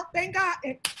doing well, thank God.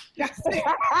 And that's it.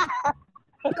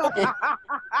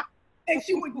 And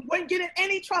she wouldn't get in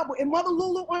any trouble. And Mother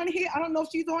Lulu on here, I don't know if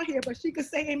she's on here, but she could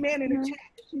say amen in the chat.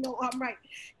 You know, I'm right.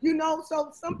 You know,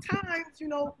 so sometimes, you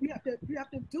know, you have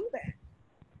to do that.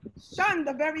 Shun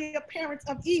the very appearance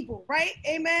of evil, right?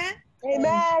 Amen.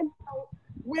 Amen. So,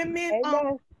 women,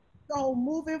 Amen. so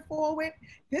moving forward,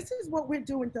 this is what we're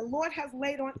doing. The Lord has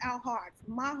laid on our hearts,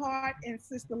 my heart and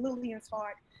Sister Lillian's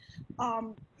heart,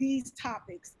 these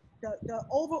topics. The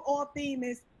overall theme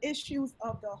is issues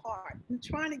of the heart. We're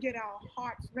trying to get our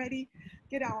hearts ready,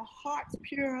 get our hearts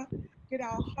pure, get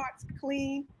our hearts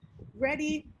clean,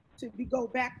 ready to go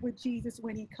back with Jesus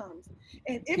when he comes.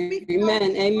 And if we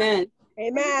Amen. Amen.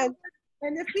 Amen.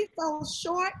 And if we fall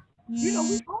short, you know,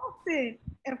 we all sin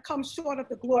and come short of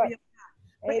the glory of God.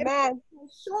 But Amen. if we fall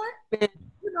short,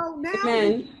 you know, now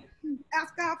Amen. we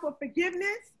ask God for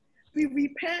forgiveness, we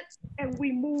repent, and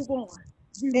we move on.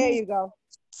 There you go.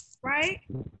 Right?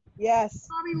 Yes.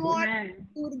 Sorry, Lord. Amen.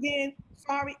 Do it again.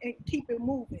 Sorry, and keep it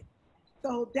moving.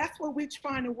 So that's what we're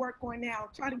trying to work on now.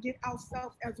 Try to get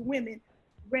ourselves as women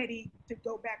ready to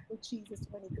go back with Jesus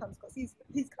when he comes, because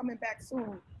he's coming back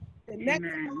soon.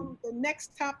 The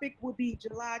next topic will be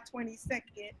July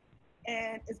 22nd,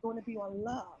 and it's going to be on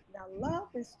love. Now, love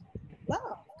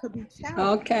could be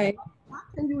challenging. Okay. How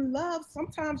can you love?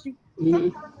 Sometimes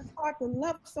it's hard to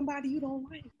love somebody you don't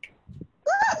like.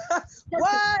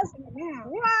 What?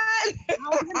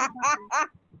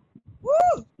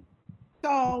 Woo!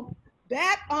 So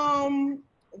that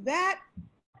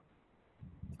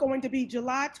going to be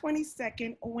July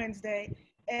 22nd, Wednesday,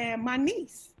 and my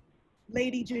niece,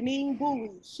 Lady Janine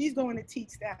Bowie, she's going to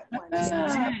teach that one.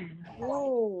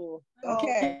 Oh,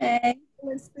 okay.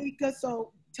 Speaker,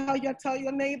 so tell your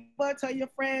neighbor, tell your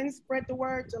friends, spread the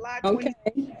word. July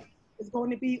 22nd is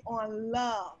going to be on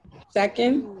love.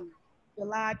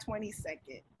 July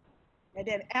 22nd. And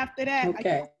then after that,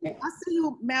 I see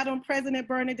you, Madam President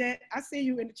Bernadette. I see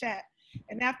you in the chat.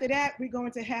 And after that, we're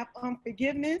going to have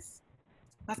unforgiveness.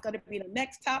 That's going to be the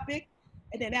next topic.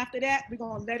 And then after that, we're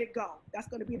going to let it go. That's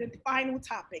going to be the final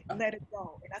topic, let it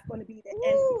go. And that's going to be the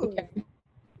end.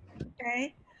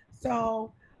 Okay.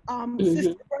 So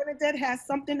Sister Bernadette has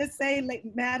something to say. Like,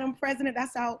 Madam President,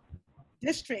 that's our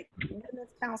district Women's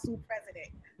Council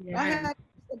President. Go ahead,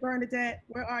 Sister Bernadette.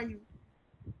 Where are you?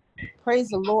 Praise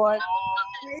the Lord.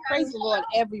 Praise the Lord,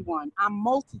 everyone. I'm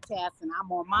multitasking.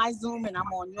 I'm on my Zoom and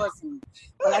I'm on your Zoom.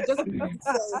 But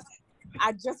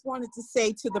I just wanted to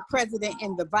say to the president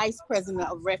and the vice president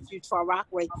of Refuge Far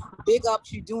Rockaway, big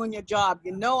ups, you doing your job.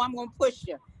 You know I'm going to push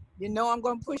you. You know I'm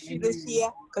going to push you this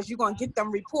year because you're going to get them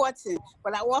reports in.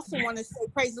 But I also want to say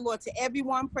praise the Lord to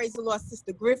everyone. Praise the Lord,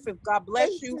 Sister Griffith. God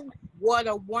bless you. What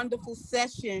a wonderful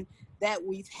session that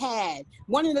we've had.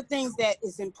 One of the things that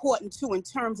is important too in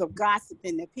terms of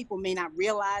gossiping that people may not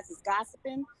realize is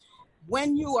gossiping.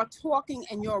 When you are talking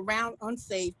and you're around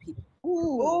unsaved people,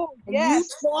 you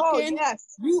talking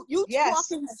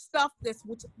talking stuff that's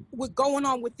what's going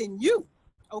on within you,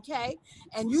 okay?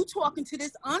 And you talking to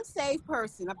this unsaved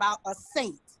person about a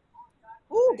saint,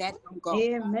 that don't go.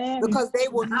 Because they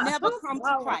will never come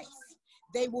to Christ.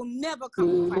 They will never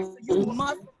come to Christ. So you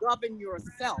must govern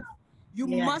yourself. You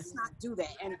must not do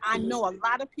that. And I know a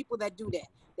lot of people that do that.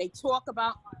 They talk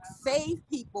about saved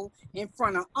people in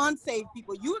front of unsaved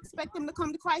people. You expect them to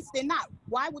come to Christ? They're not.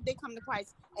 Why would they come to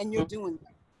Christ and you're doing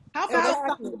that? How So about that's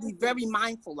something to be very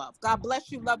mindful of. God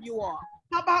bless you. Love you all.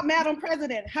 How about, Madam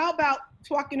President? How about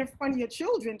talking in front of your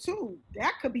children too?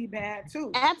 That could be bad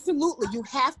too. Absolutely. You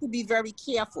have to be very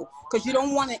careful because you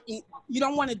don't want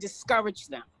to discourage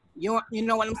them. You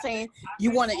know what I'm saying?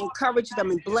 You want to encourage them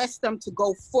and bless them to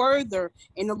go further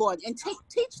in the Lord and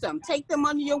teach them, take them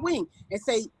under your wing and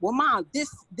say, well, Mom, this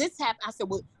happened. I said,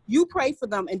 well, you pray for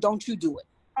them and don't you do it.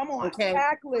 Come on. Okay.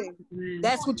 Exactly.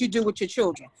 That's what you do with your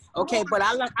children. Okay. But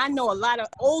I know a lot of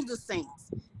older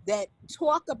saints that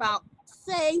talk about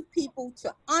saved people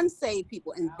to unsaved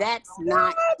people, and that's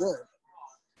not good.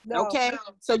 No. Okay,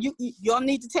 so y'all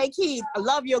need to take heed. I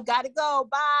love you. Gotta go.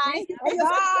 Bye.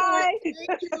 Bye.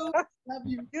 Thank you. Love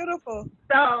you. Beautiful.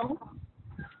 So,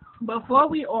 before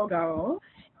we all go,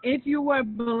 if you were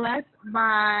blessed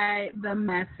by the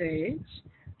message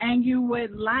and you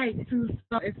would like to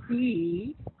sow a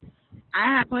seed,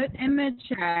 I have put in the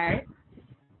chat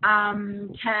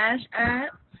Cash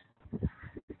App.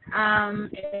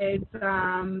 It's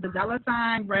the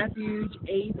 $ Refuge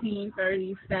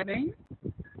 1837.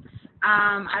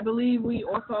 I believe we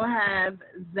also have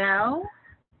Zelle.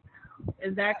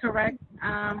 Is that correct,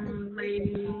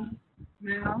 Lady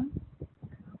Mel?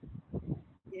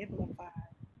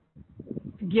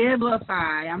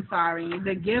 Givelify. I'm sorry.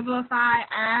 The Givelify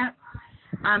app.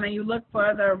 And you look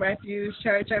for the Refuge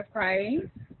Church of Christ.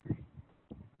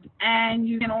 And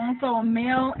you can also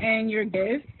mail in your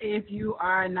gift if you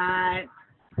are not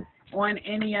on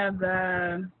any of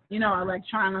the,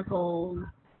 electronical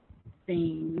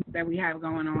things that we have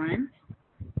going on.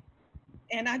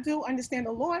 And I do understand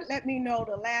the Lord let me know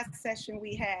the last session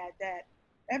we had that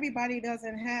everybody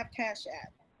doesn't have Cash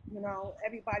App.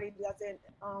 Everybody doesn't,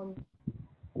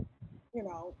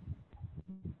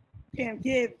 can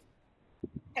give,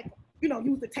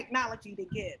 use the technology to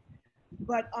give.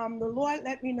 But the Lord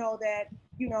let me know that,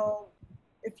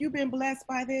 if you've been blessed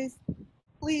by this,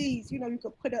 please, you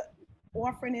could put an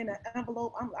offering in an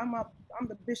envelope. I'm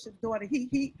the bishop's daughter.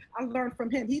 I learned from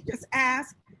him. He just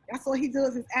asked. That's all he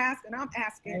does is ask, and I'm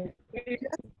asking.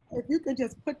 If you could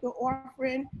just put the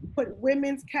offering, put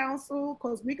Women's Council,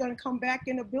 because we're going to come back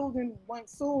in the building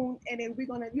soon, and then we're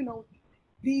going to,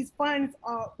 these funds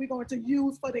we're going to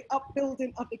use for the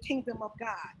upbuilding of the kingdom of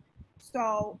God.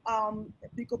 So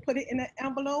if you could put it in an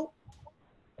envelope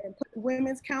and put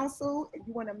Women's Council, if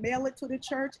you want to mail it to the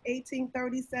church,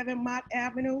 1837 Mott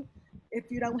Avenue. If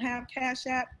you don't have Cash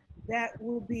App, that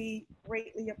will be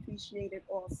greatly appreciated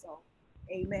also.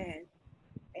 Amen.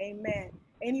 Amen.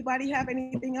 Anybody have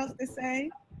anything else to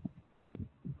say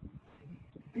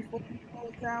before we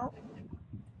close out?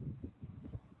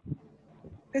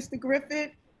 Mr.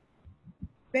 Griffith,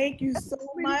 thank you so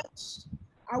much.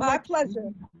 My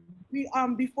pleasure.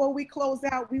 Before we close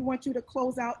out, we want you to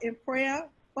close out in prayer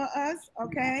for us,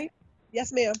 okay?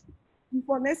 Yes, ma'am.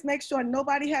 Let's make sure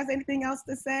nobody has anything else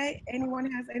to say. Anyone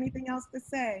has anything else to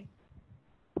say?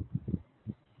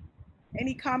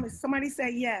 Any comments? Somebody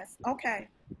say yes. Okay.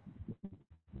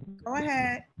 Go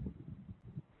ahead.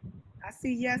 I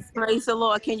see yes. Praise the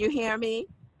Lord. Can you hear me?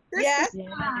 Yes.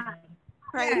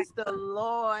 Praise the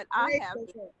Lord. I have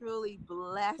been truly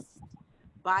blessed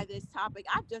by this topic.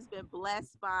 I've just been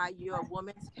blessed by your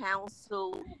Women's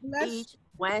Council each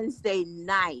Wednesday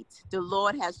night. The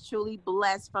Lord has truly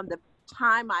blessed from the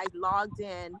time I logged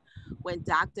in when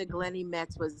Dr. Glennie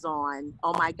Metz was on.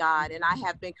 Oh my God. And I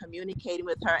have been communicating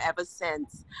with her ever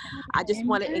since. I just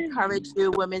want to encourage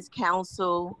you, Women's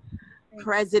Council,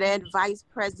 President, Vice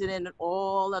President, and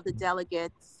all of the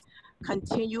delegates,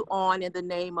 continue on in the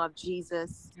name of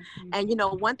Jesus. And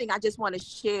one thing I just want to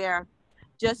share,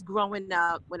 just growing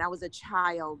up when I was a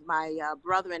child, my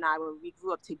brother and I, when we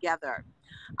grew up together,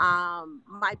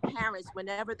 my parents,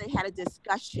 whenever they had a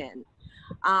discussion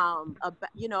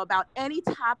about any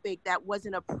topic that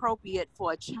wasn't appropriate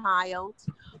for a child,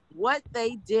 what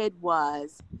they did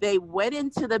was they went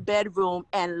into the bedroom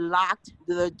and locked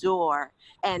the door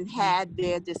and had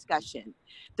their discussion.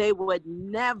 They would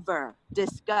never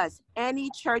discuss any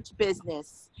church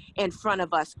business in front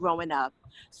of us growing up.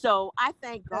 So I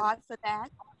thank God for that,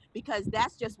 because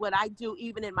that's just what I do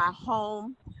even in my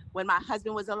home. When my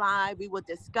husband was alive, we would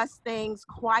discuss things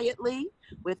quietly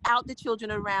without the children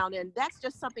around. And that's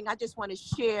just something I just want to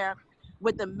share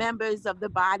with the members of the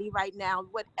body right now.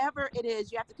 Whatever it is,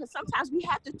 you have to, because sometimes we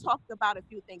have to talk about a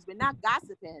few things. We're not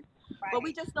gossiping, but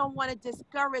we just don't want to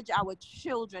discourage our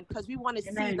children, because we want to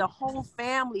see the whole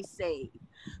family saved.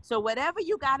 So whatever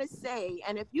you got to say,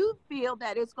 and if you feel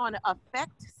that it's going to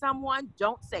affect someone,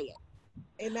 don't say it.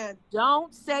 Amen.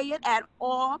 Don't say it at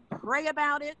all. Pray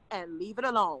about it and leave it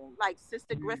alone. Like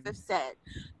Sister Griffith said,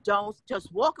 don't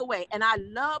just walk away. And I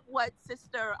love what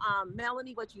Sister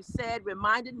Melanie, what you said,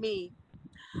 reminded me.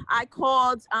 I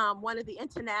called one of the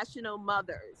international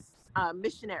mothers,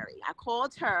 missionary. I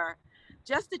called her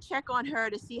just to check on her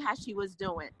to see how she was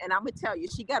doing. And I'm going to tell you,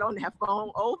 she got on that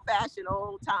phone, old-fashioned,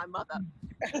 old-time mother.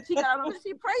 She got on,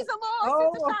 she praised the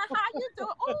Lord. Sister Shine, how you doing?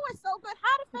 Oh, it's so good.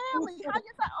 How the family? How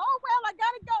you say? Oh, well, I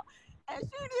got to go. And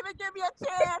she didn't even give me a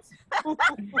chance.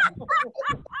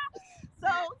 So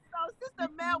Sister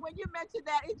Mel, when you mentioned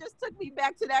that, it just took me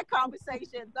back to that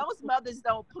conversation. Those mothers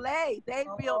don't play. They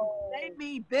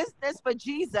mean business for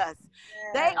Jesus. Yeah.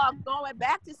 They are going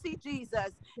back to see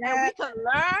Jesus. Yeah. And we can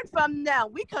learn from them.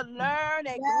 We can learn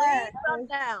and glean from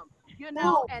them.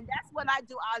 And that's what I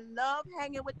do. I love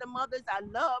hanging with the mothers. I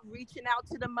love reaching out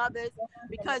to the mothers,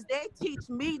 because they teach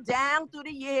me down through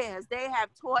the years. They have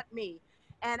taught me.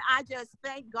 And I just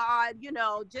thank God,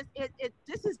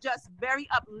 this is just very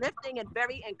uplifting and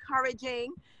very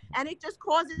encouraging. And it just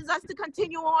causes us to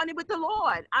continue on with the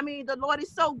Lord. I mean, the Lord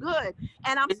is so good.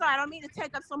 And I'm sorry, I don't mean to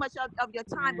take up so much of your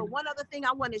time, but one other thing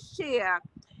I want to share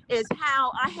is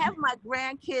how I have my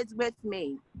grandkids with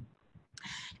me.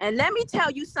 And let me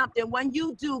tell you something, when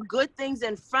you do good things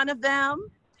in front of them,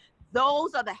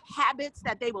 those are the habits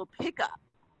that they will pick up.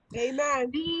 Amen.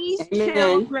 These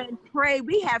children pray.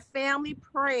 We have family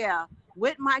prayer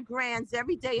with my grands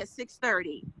every day at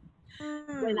 6:30.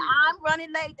 When I'm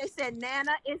running late, they said,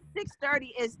 Nana, it's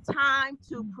 6:30. It's time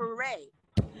to pray.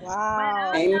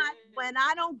 Wow. When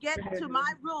I don't get to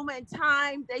my room in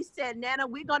time, they said, Nana,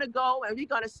 we're going to go and we're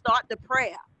going to start the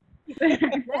prayer.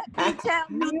 Let me tell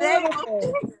you,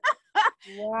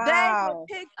 they will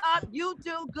pick up, you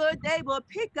do good, they will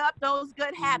pick up those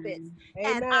good habits.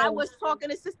 Amen. And I was talking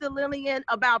to Sister Lillian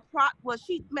about,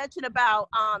 she mentioned about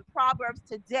Proverbs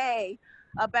today,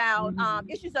 about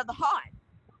issues of the heart.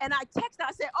 And I texted,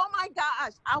 I said, oh my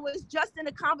gosh, I was just in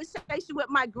a conversation with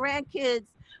my grandkids.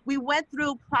 We went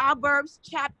through Proverbs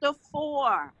chapter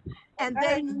 4. And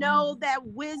they know that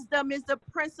wisdom is the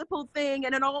principal thing,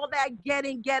 and in all that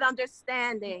get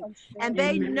understanding. And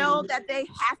they know that they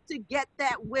have to get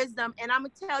that wisdom. And I'm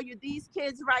going to tell you, these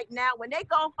kids right now, when they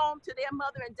go home to their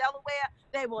mother in Delaware,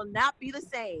 they will not be the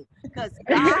same, because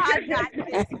God got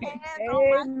his hands on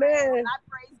my hands, and I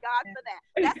praise God for that.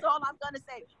 That's all I'm going to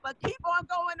say. But keep on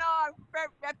going on,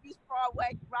 Refuge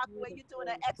Broadway. Rockaway, you're doing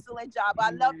an excellent job. I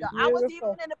love you. I was even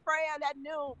in the prayer at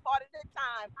noon part of the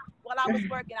time while I was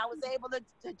working. I was able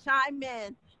to chime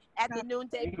in at the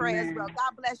noonday prayer as well.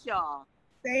 God bless y'all.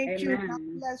 Thank you. God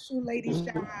bless you, Lady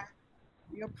Shy.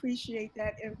 We appreciate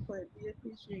that input. We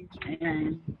appreciate you.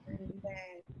 Amen.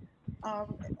 Amen.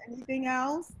 Anything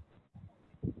else?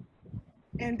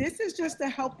 And this is just to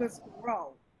help us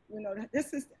grow. You know,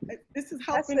 this is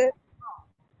helping us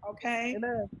grow. Okay.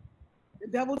 Amen. The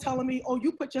devil telling me, "Oh,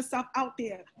 you put yourself out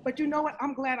there," but you know what?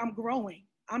 I'm glad I'm growing.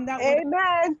 I'm not.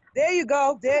 Amen. There you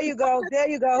go. There you go. There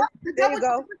you go. There you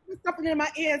go. Something in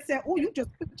my ear and said, "Oh, you just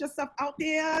put yourself out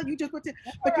there. You just put it."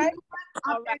 But you know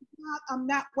what? I'm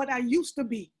not what I used to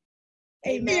be.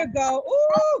 Amen. There you go.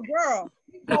 Ooh, girl.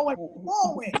 We going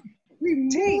forward. We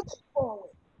move forward.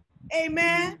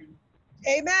 Amen.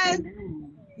 Amen.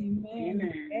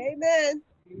 Amen. Amen.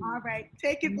 All right.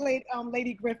 Take it,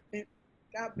 Lady Griffin.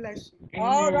 God bless you. Amen.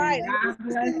 All right. God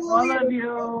bless all of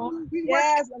you.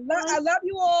 Yes, I love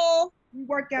you all. We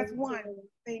work as one.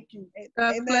 Thank you.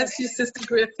 God bless you, Sister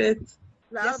Griffith.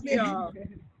 Love y'all.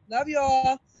 Love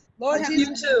y'all. Lord Love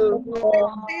Jesus. you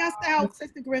too. Pay us out,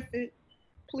 Sister Griffith,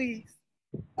 please.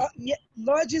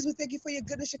 Lord Jesus, we thank you for your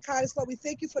goodness, your kindness. Lord, we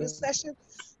thank you for this session.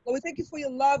 Lord, we thank you for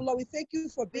your love. Lord, we thank you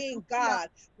for being God.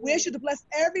 We ask you to bless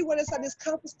everyone that's on this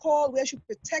conference call. We ask you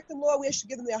to protect them, Lord. We ask you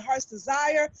to give them their heart's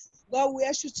desire. Lord, we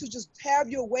ask you to just have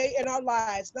your way in our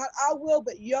lives. Not our will,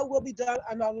 but your will be done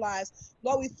in our lives.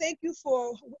 Lord, we thank you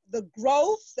for the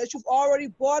growth that you've already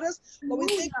brought us. Lord,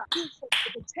 we thank you for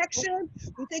the protection.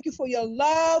 We thank you for your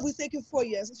love. We thank you for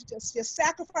your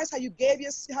sacrifice, how you gave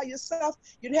yourself.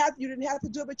 You didn't have to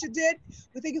do it, but you did.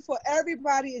 We thank you for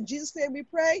everybody. In Jesus' name we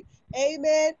pray.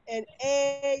 Amen and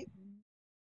amen.